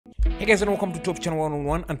Hey guys, and welcome to Top Channel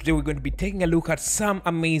 101, and today we're going to be taking a look at some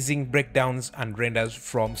amazing breakdowns and renders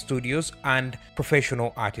from studios and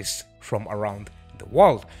professional artists from around the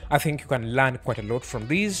world. I think you can learn quite a lot from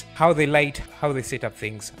these, how they light, how they set up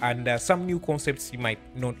things, and some new concepts you might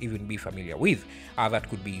not even be familiar with that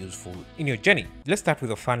could be useful in your journey. Let's start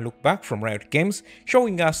with a fun look back from Riot Games,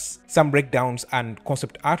 showing us some breakdowns and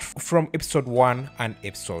concept art from episode 1 and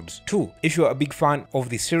episode 2. If you're a big fan of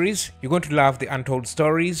this series, you're going to love the untold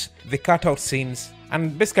stories, the cutout scenes,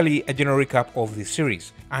 and basically a general recap of this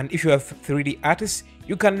series. And if you have 3D artists,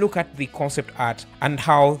 you can look at the concept art and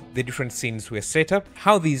how the different scenes were set up,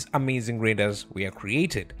 how these amazing renders were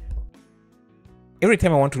created. Every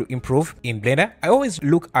time I want to improve in Blender, I always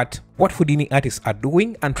look at what Houdini artists are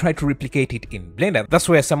doing and try to replicate it in Blender. That's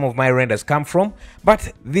where some of my renders come from,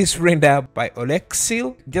 but this render by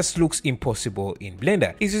Olexil just looks impossible in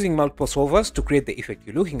Blender. He's using multiple solvers to create the effect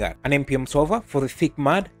you're looking at. An NPM solver for the thick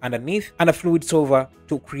mud underneath, and a fluid solver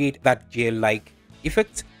to create that gel-like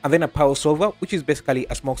effect, and then a power solver, which is basically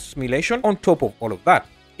a smoke simulation on top of all of that.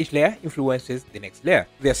 Each layer influences the next layer.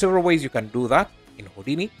 There are several ways you can do that in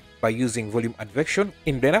Houdini. By using volume advection.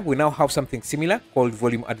 In Blender, we now have something similar called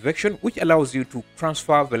volume advection, which allows you to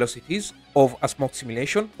transfer velocities of a smoke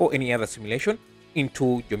simulation or any other simulation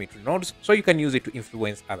into geometry nodes, so you can use it to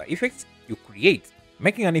influence other effects you create.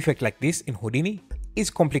 Making an effect like this in Houdini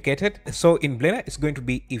is complicated, so in Blender it's going to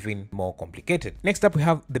be even more complicated. Next up, we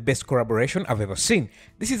have the best collaboration I've ever seen.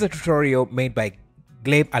 This is a tutorial made by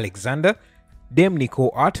Gleb Alexander, Dame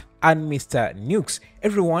Nico Art, and Mr. Nukes,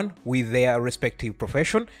 everyone with their respective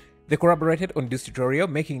profession. They collaborated on this tutorial,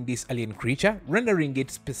 making this alien creature, rendering it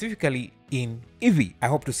specifically in Eevee. I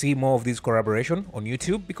hope to see more of this collaboration on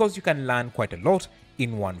YouTube because you can learn quite a lot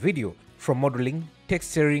in one video, from modeling,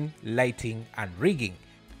 texturing, lighting, and rigging.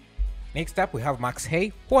 Next up, we have Max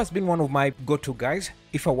Hay, who has been one of my go-to guys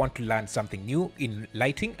if I want to learn something new in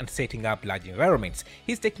lighting and setting up large environments.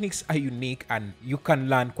 His techniques are unique and you can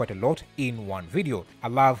learn quite a lot in one video. I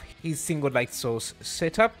love his single light source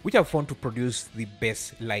setup, which I've found to produce the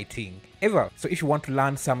best lighting ever. So if you want to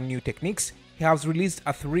learn some new techniques, he has released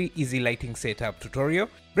a 3 easy lighting setup tutorial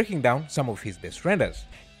breaking down some of his best renders.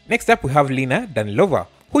 Next up, we have Lina Danilova,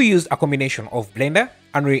 who used a combination of Blender,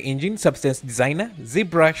 Unreal Engine, Substance Designer,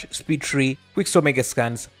 ZBrush, SpeedTree, Quixel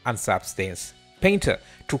Megascans, and Substance Painter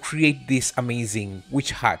to create this amazing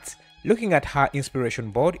witch hat. Looking at her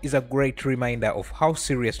inspiration board is a great reminder of how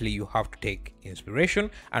seriously you have to take inspiration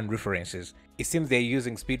and references. It seems they're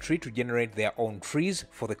using SpeedTree to generate their own trees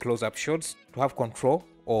for the close-up shots to have control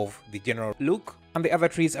of the general look, and the other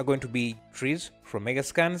trees are going to be trees from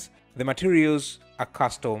Megascans. The materials are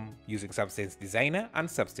custom using Substance Designer and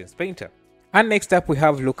Substance Painter. And next up, we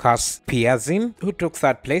have Lucas Piazin, who took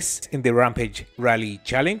third place in the Rampage Rally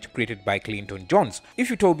Challenge created by Clinton Jones. If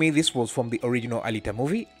you told me this was from the original Alita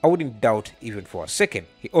movie, I wouldn't doubt even for a second.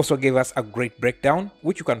 He also gave us a great breakdown,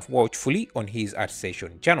 which you can watch fully on his Art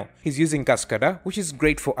Station channel. He's using Cascada, which is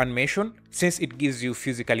great for animation since it gives you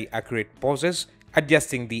physically accurate poses,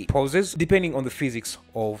 adjusting the poses depending on the physics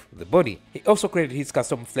of the body. He also created his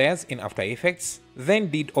custom flares in After Effects, then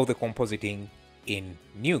did all the compositing in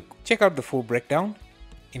Nuke. Check out the full breakdown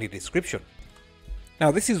in the description. Now,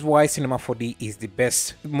 this is why Cinema 4D is the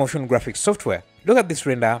best motion graphics software. Look at this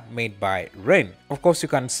render made by Ren. Of course, you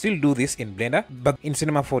can still do this in Blender, but in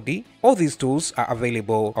Cinema 4D, all these tools are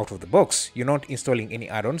available out of the box. You're not installing any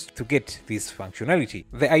add-ons to get this functionality.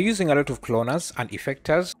 They are using a lot of cloners and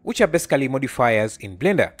effectors, which are basically modifiers in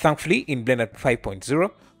Blender. Thankfully, in Blender 5.0,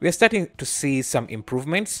 we are starting to see some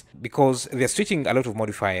improvements because they're switching a lot of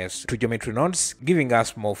modifiers to geometry nodes, giving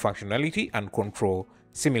us more functionality and control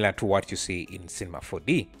similar to what you see in Cinema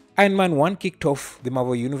 4D. Iron Man 1 kicked off the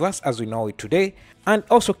Marvel Universe as we know it today, and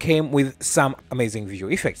also came with some amazing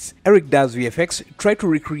visual effects. Eric Does VFX tried to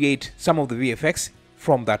recreate some of the VFX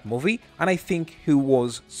from that movie, and I think he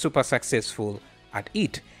was super successful at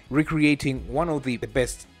it, recreating one of the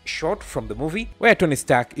best shot from the movie where Tony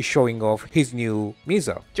Stark is showing off his new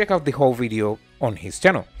missile. Check out the whole video on his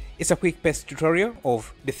channel. It's a quick pest tutorial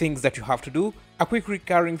of the things that you have to do. A quick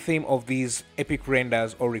recurring theme of these epic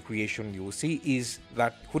renders or recreation you will see is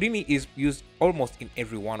that Houdini is used almost in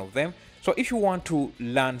every one of them. So if you want to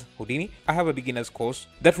learn Houdini, I have a beginner's course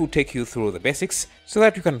that will take you through the basics so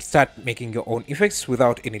that you can start making your own effects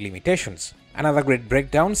without any limitations. Another great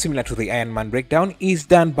breakdown similar to the Iron Man breakdown is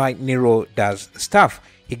done by Nero Does Stuff.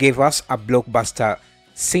 He gave us a blockbuster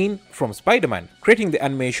scene from Spider-Man, creating the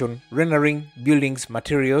animation, rendering, buildings,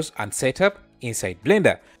 materials, and setup inside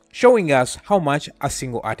Blender, showing us how much a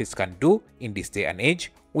single artist can do in this day and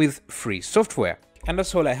age with free software. And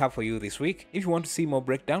that's all I have for you this week. If you want to see more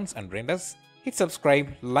breakdowns and renders, hit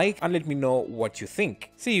subscribe, like, and let me know what you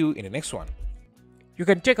think. See you in the next one. You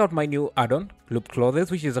can check out my new add-on, Looped Clothes,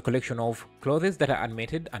 which is a collection of clothes that are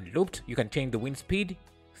animated and looped. You can change the wind speed,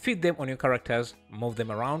 fit them on your characters, move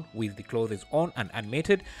them around with the clothes on and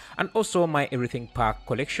animated, and also my Everything Pack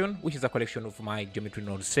collection, which is a collection of my geometry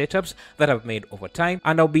node setups that I've made over time,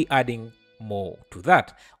 and I'll be adding more to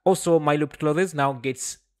that. Also, my Looped Clothes now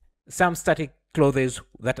gets some static clothes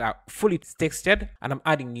that are fully textured, and I'm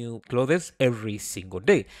adding new clothes every single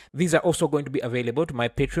day. These are also going to be available to my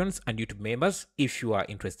patrons and YouTube members if you are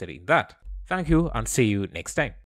interested in that. Thank you and see you next time.